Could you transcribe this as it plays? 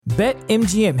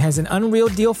BetMGM has an unreal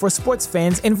deal for sports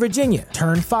fans in Virginia.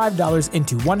 Turn $5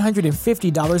 into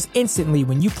 $150 instantly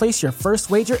when you place your first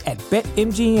wager at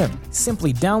BetMGM.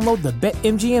 Simply download the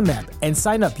BetMGM app and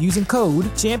sign up using code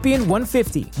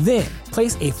Champion150. Then,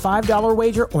 place a $5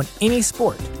 wager on any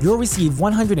sport. You'll receive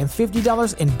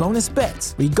 $150 in bonus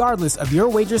bets, regardless of your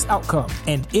wager's outcome.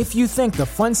 And if you think the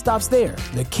fun stops there,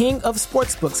 the King of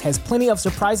Sportsbooks has plenty of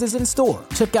surprises in store.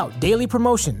 Check out daily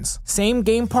promotions,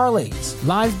 same-game parlays,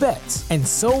 live bets, and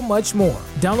so much more.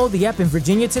 Download the app in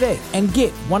Virginia today and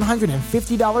get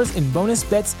 $150 in bonus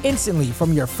bets instantly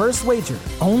from your first wager.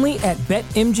 Only at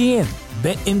BetMGM.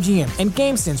 BetMGM and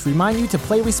GameSense remind you to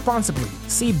play responsibly.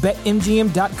 See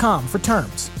BetMGM.com for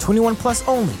terms. 21 plus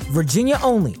only. Virginia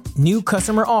only. New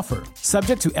customer offer.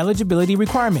 Subject to eligibility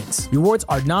requirements. Rewards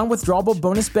are non-withdrawable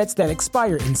bonus bets that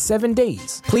expire in 7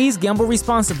 days. Please gamble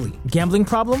responsibly. Gambling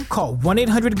problem? Call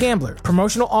 1-800-GAMBLER.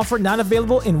 Promotional offer not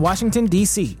available in Washington,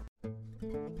 D.C.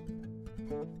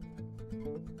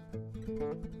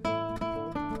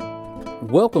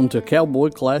 Welcome to Cowboy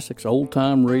Classics Old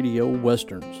Time Radio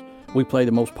Westerns. We play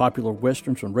the most popular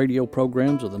westerns on radio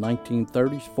programs of the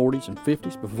 1930s, 40s, and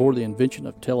 50s before the invention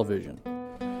of television.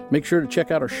 Make sure to check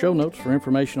out our show notes for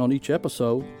information on each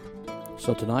episode.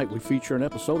 So tonight we feature an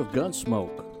episode of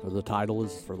Gunsmoke. The title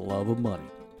is For the Love of Money.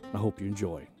 I hope you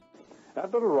enjoy.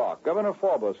 At Little Rock, Governor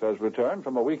Forbes has returned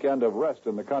from a weekend of rest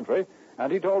in the country,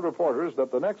 and he told reporters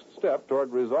that the next step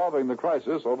toward resolving the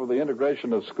crisis over the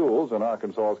integration of schools in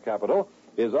Arkansas's capital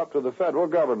is up to the federal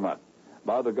government.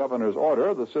 By the governor's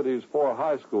order, the city's 4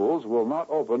 high schools will not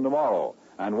open tomorrow.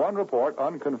 And one report,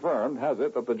 unconfirmed, has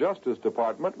it that the Justice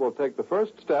Department will take the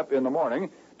first step in the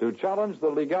morning to challenge the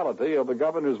legality of the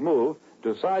governor's move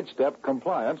to sidestep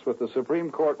compliance with the Supreme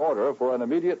Court order for an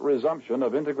immediate resumption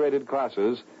of integrated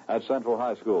classes at Central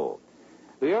High School.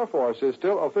 The Air Force is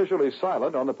still officially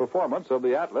silent on the performance of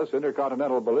the Atlas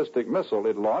intercontinental ballistic missile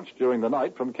it launched during the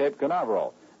night from Cape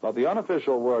Canaveral. But the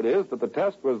unofficial word is that the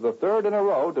test was the 3rd in a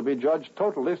row to be judged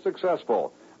totally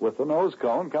successful, with the nose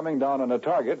cone coming down on a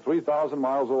target 3,000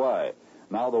 miles away.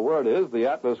 Now the word is the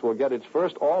Atlas will get its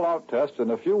first all-out test in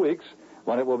a few weeks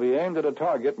when it will be aimed at a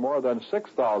target more than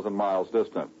 6,000 miles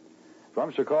distant.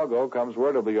 From Chicago comes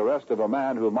word of the arrest of a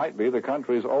man who might be the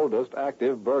country's oldest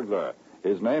active burglar.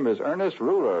 His name is Ernest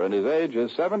Ruler, and his age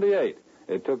is 78.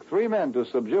 It took 3 men to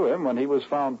subdue him when he was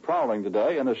found prowling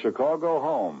today in a Chicago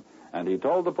home. And he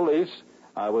told the police,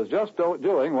 "I was just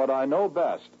doing what I know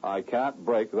best. I can't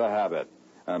break the habit."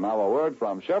 And now a word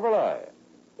from Chevrolet.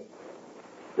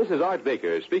 This is Art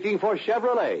Baker speaking for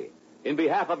Chevrolet, in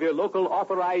behalf of your local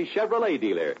authorized Chevrolet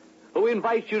dealer, who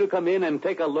invites you to come in and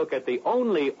take a look at the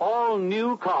only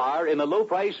all-new car in the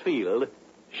low-price field,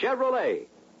 Chevrolet.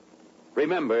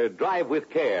 Remember, drive with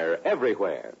care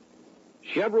everywhere.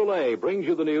 Chevrolet brings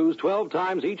you the news 12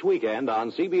 times each weekend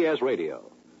on CBS Radio.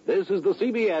 This is the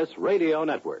CBS Radio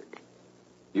Network.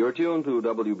 You're tuned to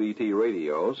WBT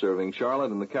Radio, serving Charlotte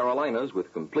and the Carolinas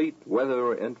with complete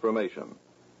weather information.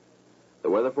 The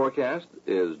weather forecast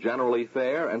is generally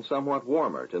fair and somewhat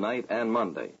warmer tonight and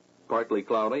Monday. Partly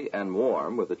cloudy and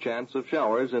warm with a chance of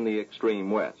showers in the extreme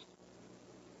west.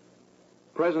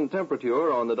 Present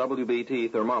temperature on the WBT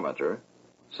thermometer,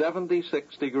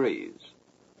 76 degrees.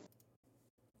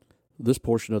 This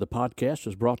portion of the podcast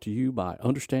is brought to you by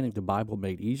Understanding the Bible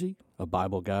Made Easy, a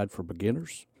Bible guide for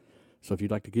beginners. So if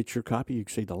you'd like to get your copy, you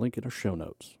can see the link in our show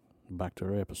notes. Back to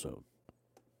our episode.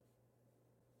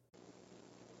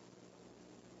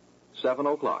 7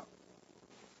 o'clock.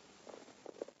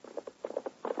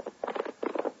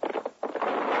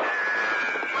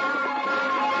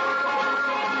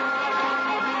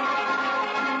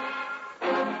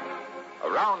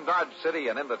 Around Dodge City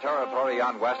and in the territory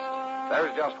on west,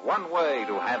 there's just one way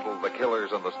to handle the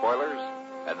killers and the spoilers,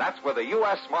 and that's with a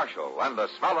U.S. Marshal and the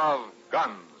smell of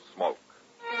Gunsmoke.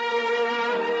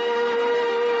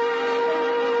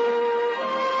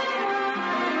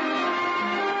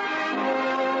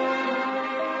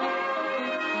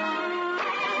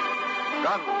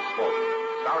 Gunsmoke,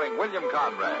 starring William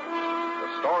Conrad,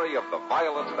 the story of the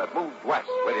violence that moved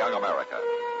west with young America,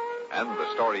 and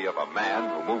the story of a man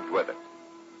who moved with it.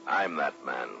 I'm that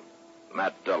man.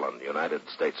 Matt Dillon, United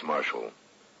States Marshal.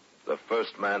 The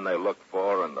first man they look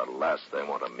for and the last they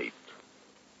want to meet.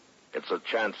 It's a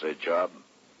chancy job,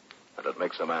 and it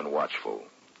makes a man watchful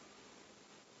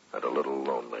and a little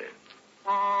lonely.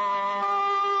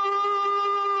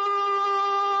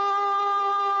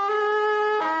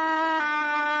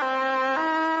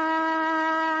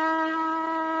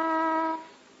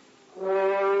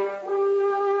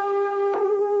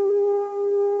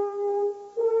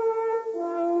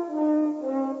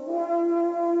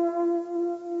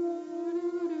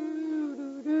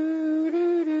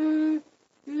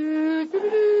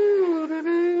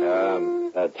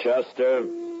 Chester?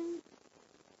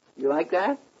 You like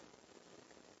that?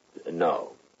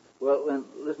 No. Well, then,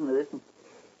 listen to this.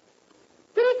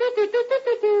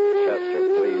 Chester,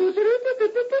 please.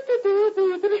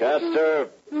 Chester!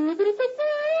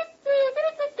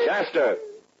 Chester!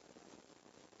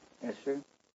 Yes, sir?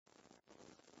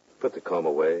 Put the comb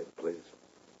away, please.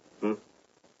 Okay,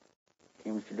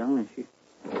 Mr. Dillon, if you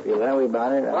feel that way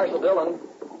about it. Marshal Dillon.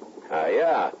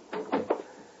 Yeah.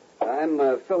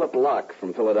 I'm Philip Locke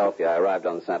from Philadelphia. I arrived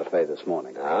on Santa Fe this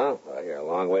morning. Oh, well, you're a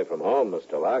long way from home,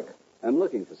 Mr. Locke. I'm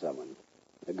looking for someone.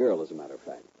 A girl, as a matter of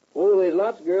fact. Oh, there's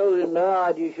lots of girls in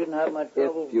Dodge. You shouldn't have much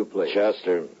trouble. If you please.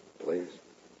 Chester, please.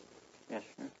 Yes,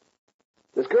 sir.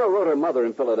 This girl wrote her mother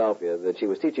in Philadelphia that she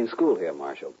was teaching school here,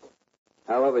 Marshal.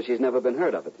 However, she's never been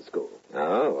heard of at the school.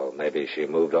 Oh, well, maybe she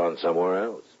moved on somewhere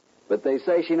else. But they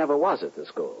say she never was at the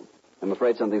school. I'm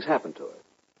afraid something's happened to her.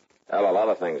 Well, a lot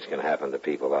of things can happen to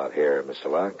people out here, Mr.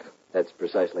 Locke. That's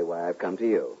precisely why I've come to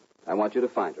you. I want you to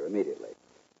find her immediately.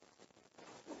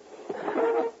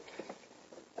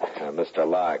 Mr.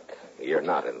 Locke, you're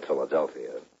not in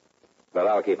Philadelphia. But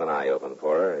I'll keep an eye open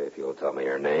for her if you'll tell me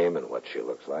her name and what she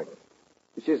looks like.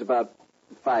 She's about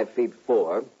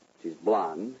 5'4". She's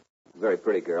blonde. Very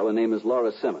pretty girl. Her name is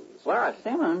Laura Simmons. Laura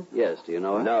Simmons? Yes, do you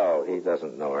know her? No, he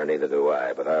doesn't know her, neither do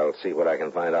I. But I'll see what I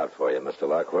can find out for you, Mr.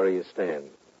 Locke. Where do you stand?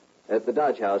 At the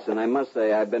Dodge House, and I must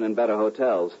say I've been in better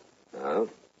hotels. Oh?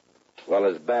 Well,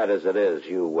 as bad as it is,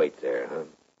 you wait there, huh?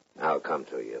 I'll come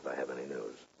to you if I have any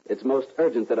news. It's most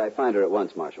urgent that I find her at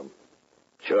once, Marshal.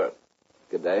 Sure.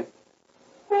 Good day.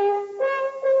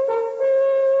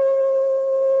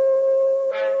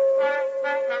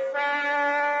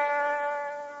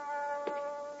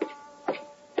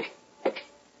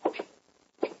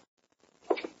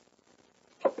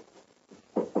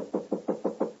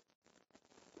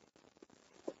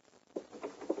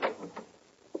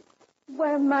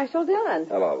 Well, Marshal Dillon.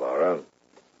 Hello, Laura.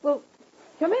 Well,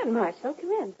 come in, Marshal.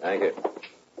 Come in. Thank you.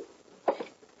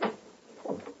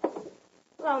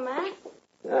 Hello,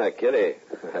 Matt. Kitty.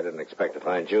 I didn't expect to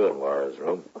find you in Laura's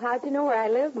room. Well, how'd you know where I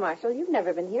live, Marshal? You've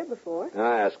never been here before.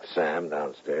 I asked Sam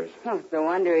downstairs. No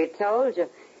wonder he told you.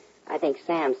 I think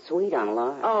Sam's sweet on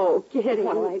Laura. Oh, Kitty.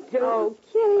 Well, I do. Oh,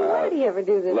 Kitty, why do you ever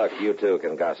do this? Look, you two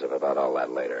can gossip about all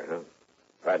that later, huh?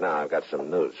 Right now, I've got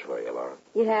some news for you, Laura.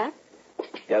 You have?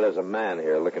 Yeah, there's a man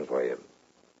here looking for you.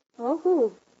 Oh,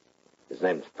 who? His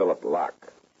name's Philip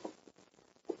Locke.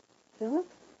 Philip?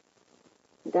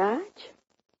 Dodge?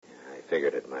 I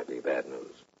figured it might be bad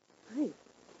news. I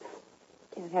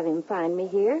can't have him find me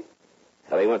here.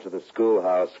 Well, he went to the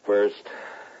schoolhouse first,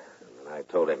 and then I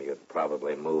told him you'd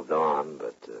probably moved on,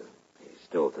 but he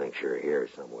still thinks you're here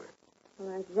somewhere.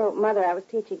 Well, I wrote Mother I was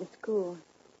teaching at school.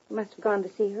 I must have gone to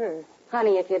see her.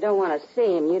 Honey, if you don't want to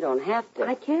see him, you don't have to.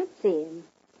 I can't see him.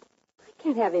 I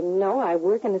can't have him know I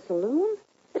work in a saloon.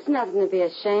 It's nothing to be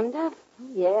ashamed of. Oh,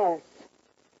 yes.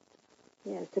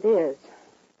 Yes, it is.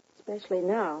 Especially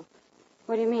now.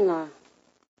 What do you mean, Laura?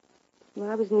 Well,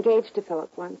 I was engaged to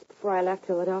Philip once before I left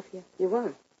Philadelphia. You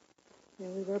were? Yeah,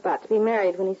 we were about to be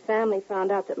married when his family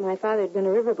found out that my father had been a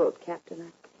riverboat captain.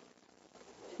 I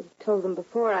should have told them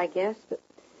before, I guess, but...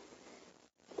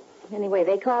 Anyway,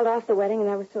 they called off the wedding, and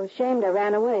I was so ashamed I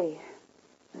ran away.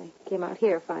 I came out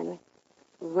here, finally.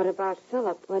 What about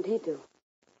Philip? What'd he do?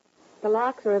 The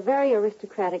Lockes are a very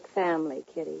aristocratic family,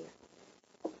 Kitty.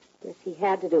 Guess he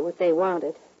had to do what they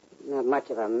wanted. Not much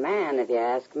of a man, if you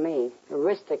ask me.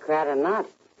 Aristocrat or not.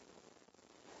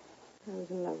 I was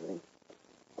in love with him.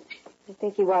 I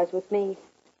think he was with me.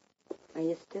 Are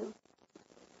you still?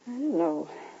 I don't know.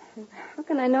 How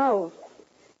can I know?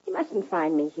 He mustn't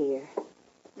find me here.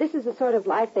 This is the sort of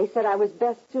life they said I was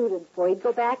best suited for. He'd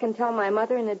go back and tell my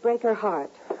mother, and it'd break her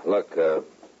heart. Look,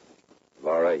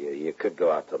 Laura, you could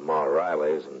go out to Ma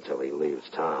Riley's until he leaves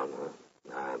town, huh?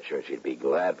 I'm sure she'd be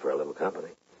glad for a little company.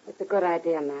 It's a good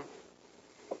idea, Matt.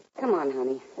 Come on,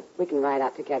 honey. We can ride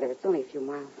out together. It's only a few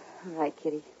miles. All right,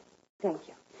 Kitty. Thank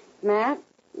you. Matt,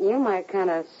 you might kind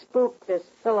of spook this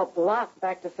Philip Locke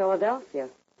back to Philadelphia.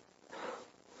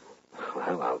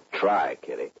 Well, I'll try,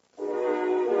 Kitty.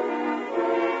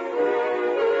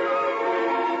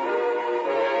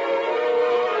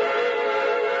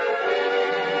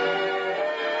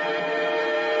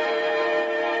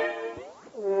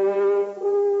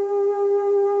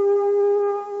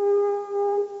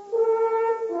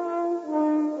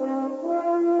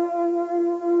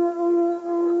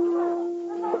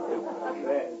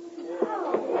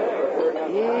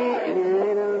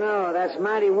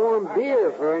 Mighty warm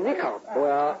beer for a nickel.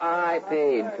 Well, I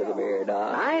paid for the beer,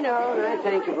 Doc. I know, and I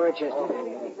thank you for it, Chester.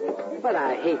 But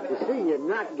I hate to see you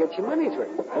not get your money's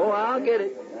worth. Oh, I'll get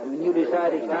it. When you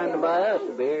decide it's time to buy us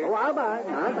a beer. Oh, I'll buy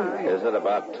it. Is it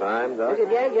about time, Doc?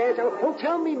 Yes. Oh,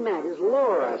 tell me, Matt, is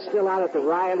Laura still out at the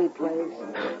Riley place?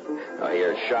 Oh,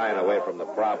 you're shying away from the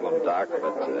problem, Doc,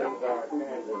 but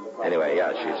anyway,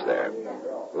 yeah, she's there.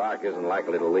 Lark isn't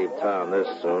likely to leave town this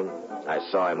soon. I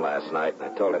saw him last night, and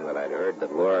I told him that I'd heard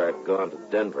that Laura had gone to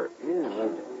Denver. Yeah,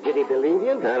 well, did he believe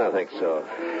you? I don't think so.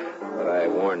 But I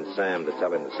warned Sam to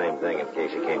tell him the same thing in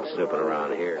case he came snooping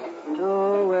around here.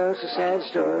 Oh, well, it's a sad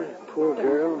story. Poor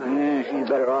girl. Yeah, she's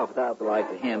better off without the like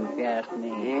of him, if you ask me.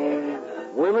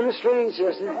 Yeah. Women are strange,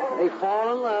 sister. They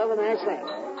fall in love, and that's that.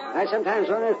 I sometimes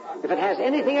wonder if it has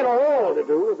anything at all to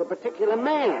do with a particular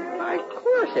man. Of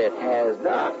course it has,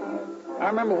 Doc. I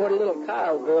remember what a little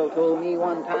Kyle girl told me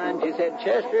one time. She said,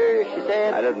 Chester, she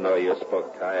said... I didn't know you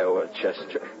spoke Kiowa,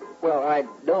 Chester. Well, I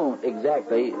don't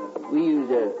exactly. We use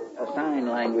a sign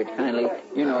language, kindly.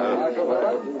 You know.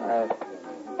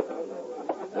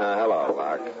 Hello,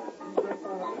 Lark.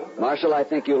 Marshal, I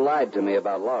think you lied to me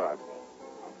about Laura.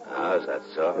 Oh, is that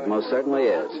so? It most certainly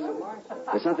is.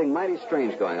 There's something mighty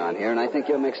strange going on here, and I think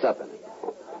you're mixed up in it.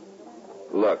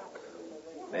 Look,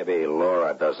 maybe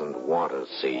Laura doesn't want to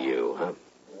see you, huh?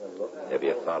 Have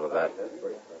you thought of that?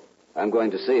 I'm going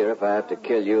to see her if I have to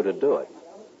kill you to do it.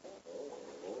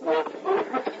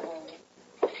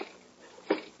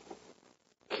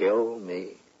 Kill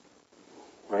me?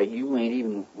 Why, you ain't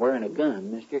even wearing a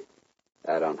gun, mister.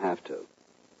 I don't have to.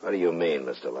 What do you mean,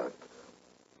 Mr. Luck?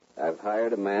 I've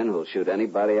hired a man who'll shoot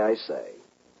anybody I say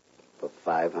for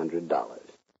 $500.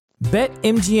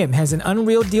 BetMGM has an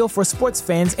unreal deal for sports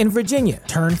fans in Virginia.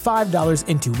 Turn $5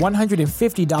 into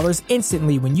 $150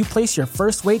 instantly when you place your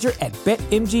first wager at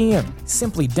BetMGM.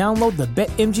 Simply download the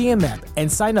BetMGM app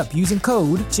and sign up using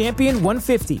code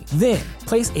Champion150. Then,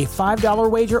 place a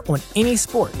 $5 wager on any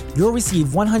sport. You'll receive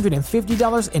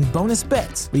 $150 in bonus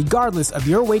bets, regardless of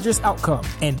your wager's outcome.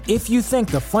 And if you think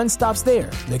the fun stops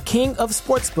there, the king of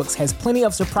sportsbooks has plenty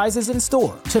of surprises in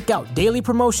store. Check out daily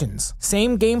promotions,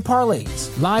 same-game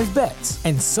parlays, live bets,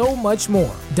 and so much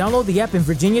more. Download the app in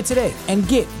Virginia today and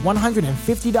get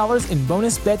 $150 in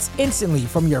bonus bets instantly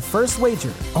from your first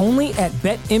wager. Only at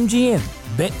BetMGM.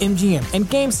 BetMGM and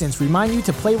GameSense remind you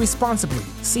to play responsibly.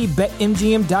 See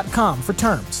BetMGM.com for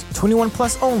terms. 21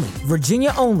 plus only.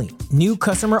 Virginia only. New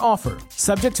customer offer.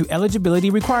 Subject to eligibility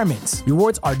requirements.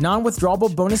 Rewards are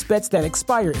non-withdrawable bonus bets that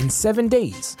expire in 7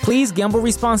 days. Please gamble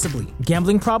responsibly.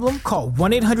 Gambling problem? Call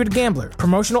 1-800-GAMBLER.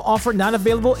 Promotional offer not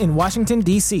available in Washington,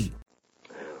 D.C.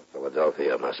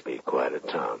 Philadelphia must be quite a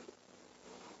town.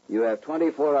 You have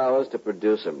 24 hours to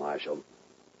produce her, Marshal.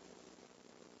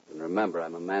 And remember,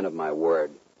 I'm a man of my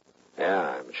word.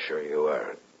 Yeah, I'm sure you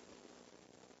are.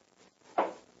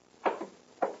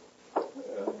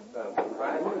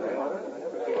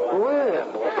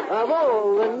 Well, of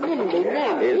all the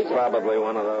nimby-namby... He's probably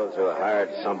one of those who hired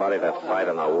somebody to fight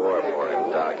in the war for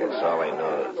him, Doc. It's all he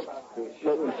knows.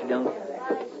 Look, Mr. Dillon,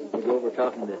 you go over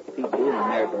talking to Pete Doolin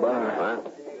there at the bar.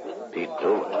 What? Pete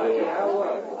Doolin?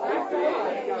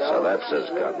 So that's his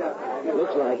gun.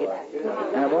 Looks like it.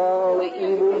 And of all the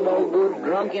evil, no good,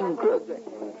 drunken crooks,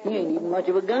 he ain't even much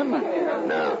of a gunman.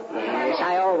 No. Yes,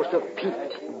 I always took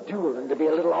Pete Doolin to be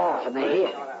a little off in the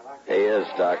head. He is,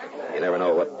 Doc. You never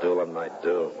know what Doolin might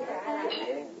do.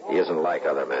 He isn't like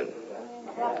other men.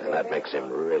 And that makes him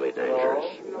really dangerous.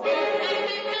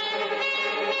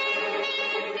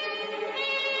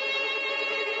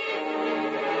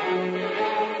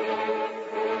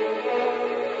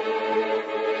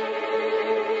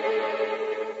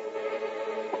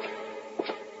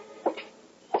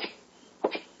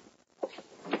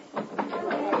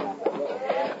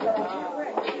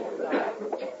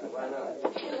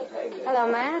 Hello,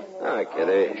 Matt. Hi,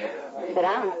 Kitty. Sit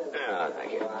down. Oh,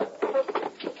 thank you.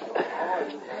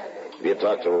 Have you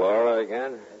talked to Laura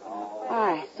again? Oh,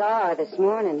 I saw her this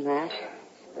morning, Matt.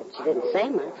 But she didn't say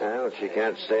much. Well, she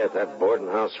can't stay at that boarding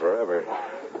house forever.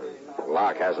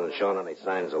 Locke hasn't shown any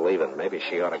signs of leaving. Maybe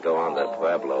she ought to go on to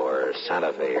Pueblo or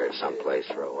Santa Fe or someplace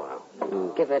for a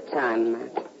while. Give her time,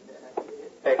 Matt.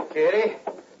 Hey, Kitty.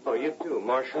 Oh, you too,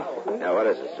 Marshal. Now, what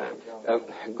is it,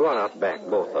 Sam? Go on out back,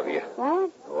 both of you.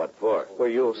 What? What for? Well,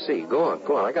 you'll see. Go on.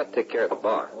 I got to take care of the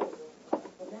bar.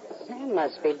 Sam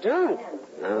must be drunk.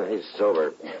 No, he's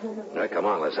sober. Now, come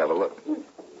on, let's have a look.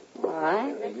 All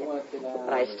right.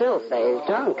 But I still say he's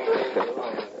drunk.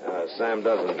 Sam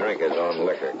doesn't drink his own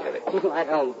liquor, Kitty. I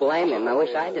don't blame him. I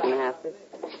wish I didn't have to.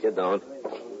 You don't?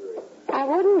 I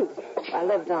wouldn't. If I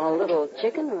lived on a little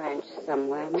chicken ranch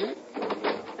somewhere, Matt.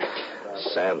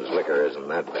 Sam's liquor isn't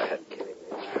that bad, Kitty.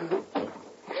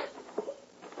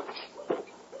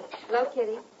 Hello,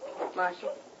 Kitty.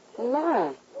 Marshall.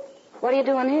 Laura, what are you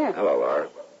doing here? Hello, Laura.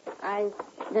 I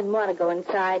didn't want to go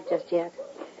inside just yet.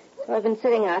 So I've been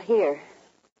sitting out here,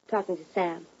 talking to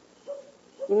Sam.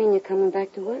 You mean you're coming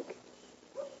back to work?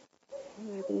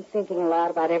 I've been thinking a lot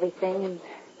about everything, and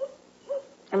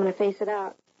I'm going to face it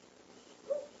out.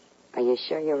 Are you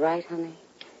sure you're right, honey?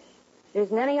 There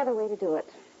isn't any other way to do it.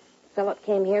 Philip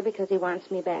came here because he wants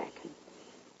me back.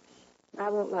 I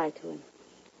won't lie to him.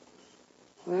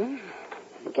 Well,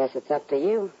 I guess it's up to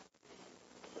you.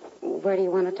 Where do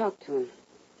you want to talk to him?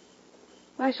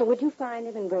 Marshall, would you find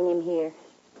him and bring him here?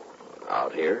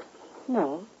 Out here?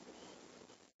 No.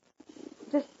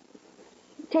 Just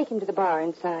take him to the bar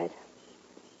inside.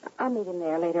 I'll meet him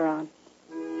there later on.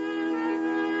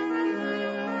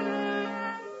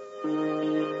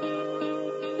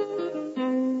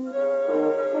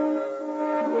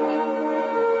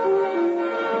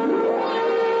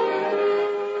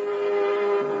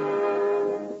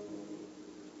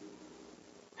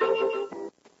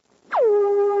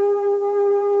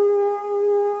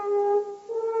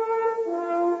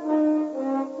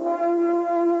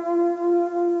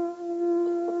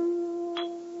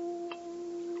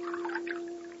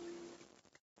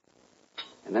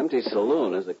 An empty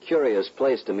saloon is a curious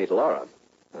place to meet Laura.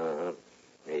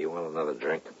 Hey, you want another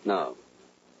drink? No.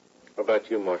 How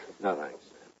about you, Marshal? No, thanks.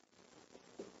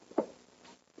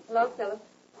 Hello, Philip.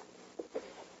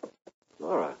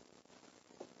 Laura.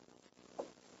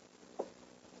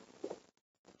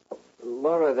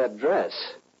 Laura, that dress.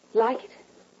 Like it?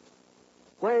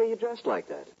 Why are you dressed like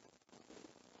that?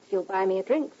 If you'll buy me a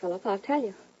drink, Philip, I'll tell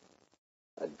you.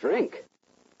 A drink?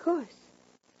 Of course.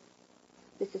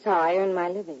 This is how I earn my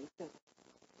living, Philip.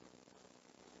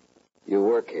 You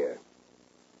work here?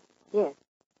 Yes.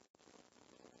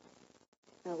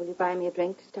 Now, will you buy me a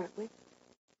drink to start with?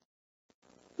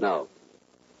 No.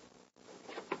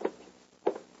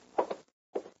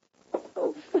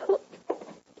 Oh, Philip.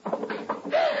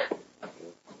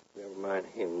 Never mind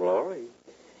him, Laura.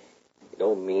 He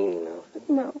don't mean nothing.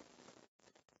 No.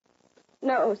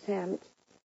 No, Sam. It's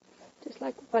just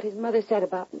like what his mother said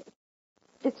about me.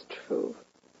 It's true.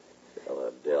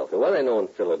 Philadelphia. What do they know in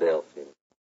Philadelphia?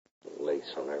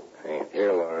 Lace on their pants.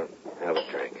 Here, Laura, have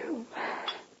a drink. Oh,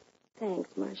 thanks,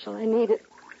 Marshall. I need it.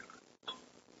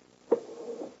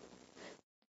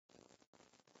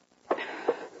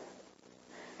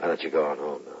 Why don't you go on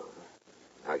home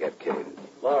now? I'll get Kitty.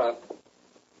 Laura.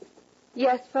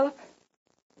 Yes, Philip?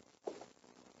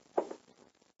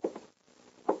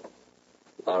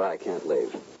 Laura, I can't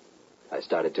leave. I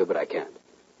started to, but I can't.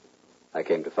 I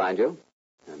came to find you.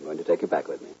 I'm going to take you back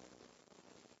with me.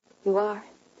 You are?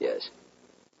 Yes.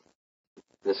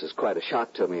 This is quite a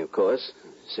shock to me, of course,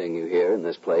 seeing you here in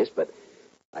this place, but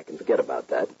I can forget about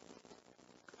that.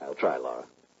 I'll try, Laura.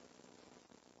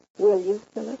 Will you,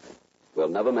 Philip? We'll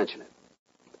never mention it.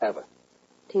 Ever.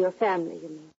 To your family, you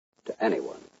mean? To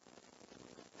anyone.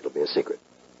 It'll be a secret.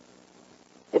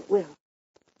 It will.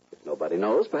 If nobody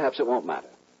knows, perhaps it won't matter.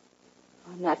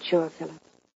 I'm not sure, Philip.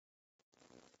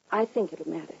 I think it'll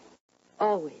matter.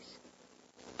 Always.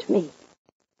 To me.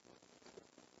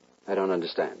 I don't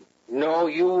understand. No,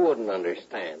 you wouldn't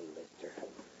understand, mister.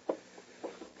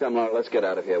 Come, Laura, let's get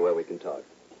out of here where we can talk.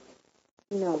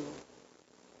 No.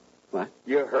 What?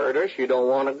 You heard her. She don't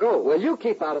want to go. Well, you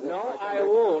keep out of this. No, I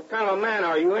won't. What kind of a man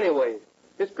are you anyway?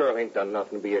 This girl ain't done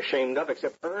nothing to be ashamed of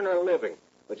except earn her living,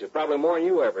 which is probably more than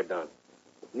you ever done.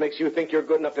 It makes you think you're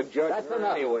good enough to judge That's her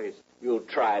enough. anyways. You'll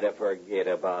try to forget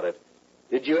about it.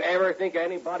 Did you ever think of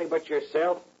anybody but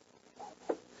yourself?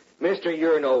 Mister,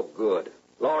 you're no good.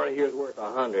 Laura here's worth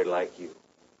 100 like you.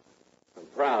 I'm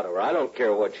proud of her. I don't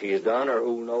care what she's done or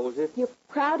who knows it. You're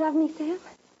proud of me, Sam?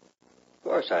 Of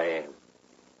course I am.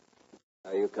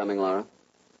 Are you coming, Laura?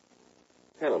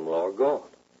 Tell him, Laura. Go on.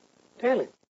 Tell him.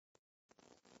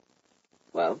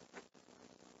 Well?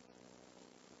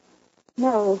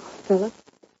 No, Philip.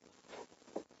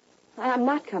 I'm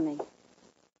not coming.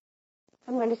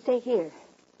 I'm going to stay here.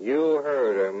 You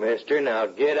heard her, mister. Now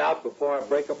get out before I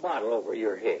break a bottle over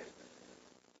your head.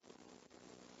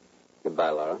 Goodbye,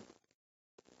 Laura.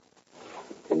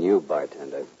 And you,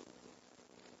 bartender,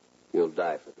 you'll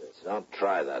die for this. Don't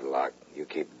try that, Locke. You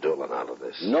keep dueling out of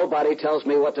this. Nobody tells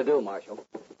me what to do, Marshal.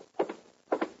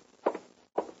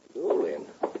 Dueling?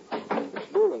 What's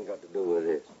dueling got to do with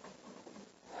this?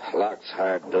 Locke's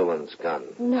hired Doolin's gun.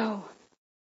 No.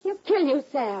 He'll kill you,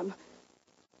 Sam.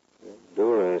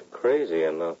 Dueling is crazy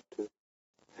enough to.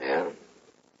 Yeah?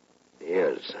 He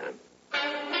is, Sam.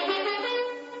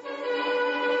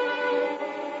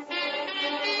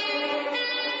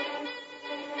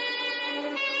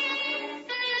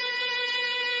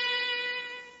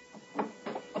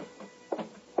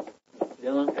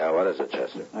 Yeah, what is it,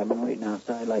 Chester? I've been waiting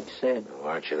outside, like you said.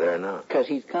 Why aren't you there now? Because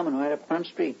he's coming right up Front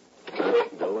Street. Huh?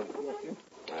 Dolan? Yes, sir.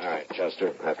 All right,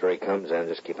 Chester. After he comes in,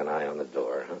 just keep an eye on the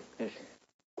door, huh? Yes,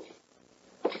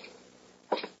 sir.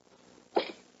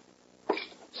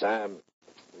 Sam,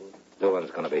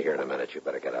 Dolan's going to be here in a minute. You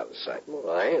better get out of sight.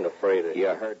 Well, I ain't afraid of you.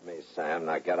 You heard me, Sam.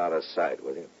 Now get out of sight,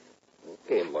 will you?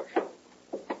 Okay, Marshal.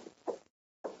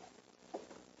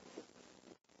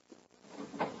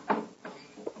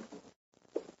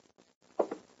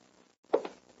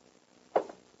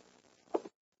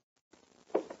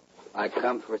 I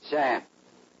come for Sam.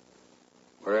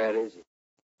 Where at is he?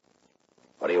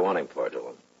 What do you want him for,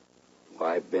 Dolan? Well,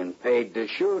 I've been paid to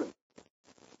shoot him.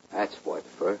 That's what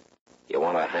for. You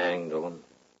want to hang, Dolan?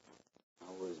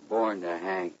 I was born to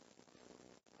hang.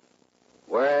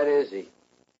 Where at is he?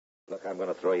 Look, I'm going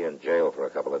to throw you in jail for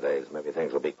a couple of days. Maybe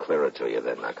things will be clearer to you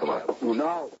then. Now, come on.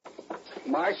 No.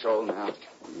 Marshal, now.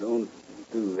 Don't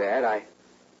do that.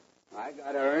 I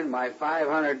got to earn my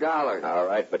 $500. All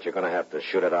right, but you're going to have to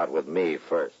shoot it out with me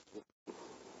first.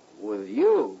 With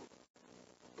you?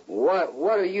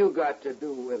 What have you got to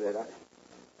do with it?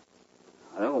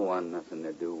 I don't want nothing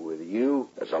to do with you.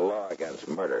 There's a law against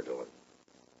murder, Dolan.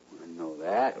 I know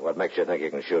that. What makes you think you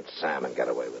can shoot Sam and get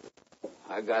away with it?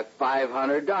 I got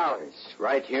 $500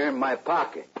 right here in my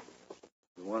pocket.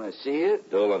 You want to see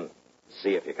it? Dolan,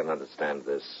 see if you can understand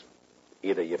this.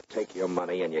 Either you take your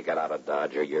money and you get out of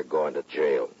Dodge, or you're going to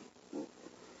jail.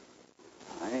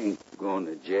 I ain't going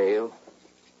to jail.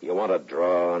 You want to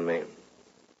draw on me?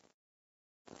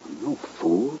 I'm no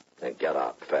fool. Then get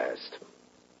out fast.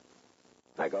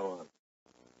 Now go on.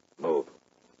 Move.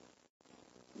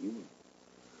 You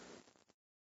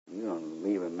don't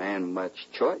leave a man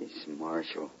much choice,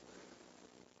 Marshal.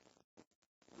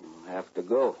 I'll have to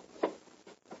go.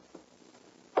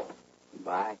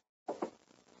 Bye.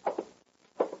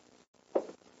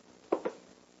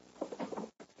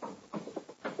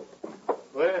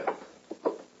 Well,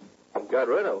 you got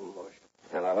rid of him, Marshal.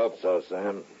 And I hope so,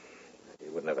 Sam. He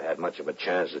wouldn't have had much of a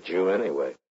chance at you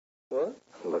anyway. What?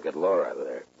 Look at Laura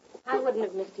there. I wouldn't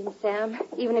have missed him, Sam,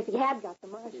 even if he had got the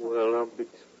marshal. Well,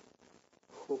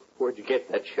 where'd you get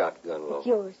that shotgun, Laura? It's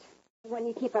yours. The one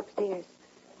you keep upstairs.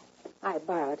 I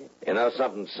borrowed it. You know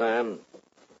something, Sam?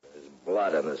 There's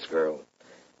blood on this girl.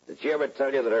 Did she ever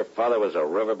tell you that her father was a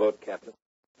riverboat captain?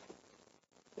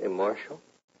 Hey, Marshal?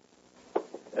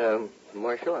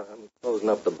 Marshal, I'm closing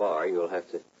up the bar. You'll have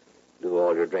to do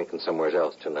all your drinking somewhere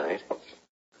else tonight.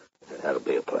 That'll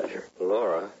be a pleasure.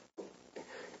 Laura.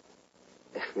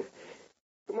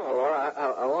 Come on, Laura.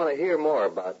 I want to hear more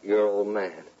about your old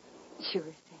man. Sure,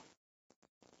 Sam.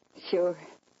 Sure.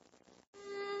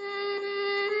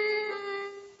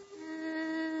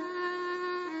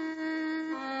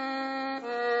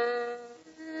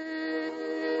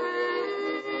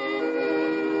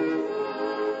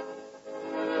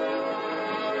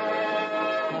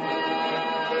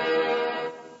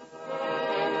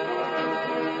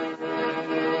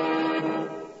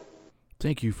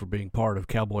 Thank you for being part of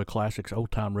Cowboy Classics Old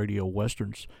Time Radio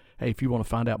Westerns. Hey, if you want to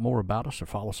find out more about us or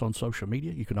follow us on social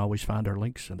media, you can always find our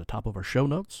links in the top of our show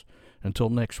notes. Until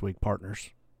next week, partners,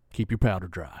 keep your powder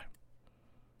dry.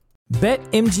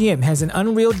 BetMGM has an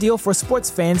unreal deal for sports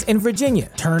fans in Virginia.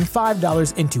 Turn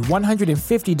 $5 into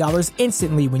 $150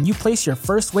 instantly when you place your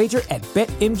first wager at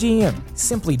BetMGM.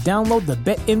 Simply download the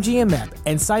BetMGM app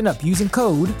and sign up using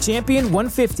code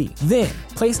Champion150. Then,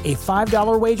 place a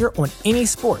 $5 wager on any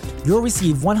sport. You'll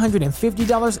receive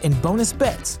 $150 in bonus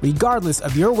bets, regardless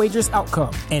of your wager's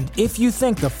outcome. And if you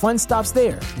think the fun stops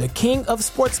there, the king of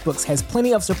sportsbooks has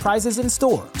plenty of surprises in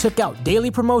store. Check out daily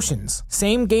promotions,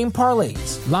 same-game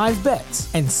parlays, live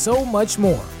bets, and so much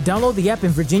more. Download the app in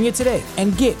Virginia today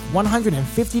and get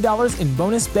 $150 in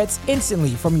bonus bets instantly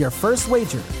from your first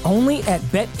wager. Only at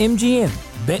BetMGM.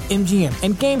 BetMGM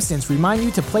and GameSense remind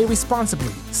you to play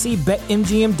responsibly. See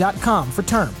BetMGM.com for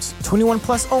terms. 21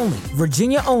 plus only.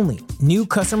 Virginia only. New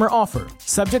customer offer.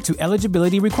 Subject to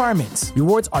eligibility requirements.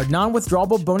 Rewards are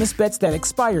non-withdrawable bonus bets that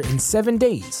expire in 7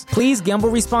 days. Please gamble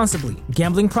responsibly.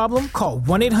 Gambling problem? Call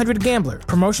 1-800-GAMBLER.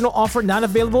 Promotional offer not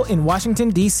available in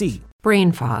Washington, D.C.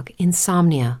 Brain fog,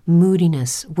 insomnia,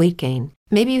 moodiness, weight gain.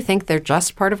 Maybe you think they're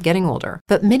just part of getting older,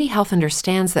 but MIDI Health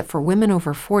understands that for women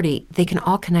over 40, they can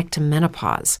all connect to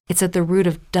menopause. It's at the root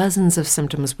of dozens of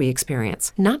symptoms we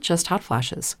experience, not just hot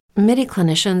flashes. MIDI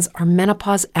clinicians are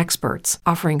menopause experts,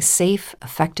 offering safe,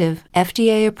 effective,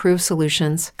 FDA-approved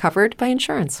solutions covered by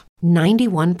insurance.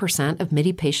 91% of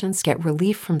MIDI patients get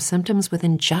relief from symptoms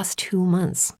within just 2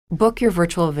 months. Book your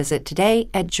virtual visit today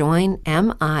at joinmidi.com.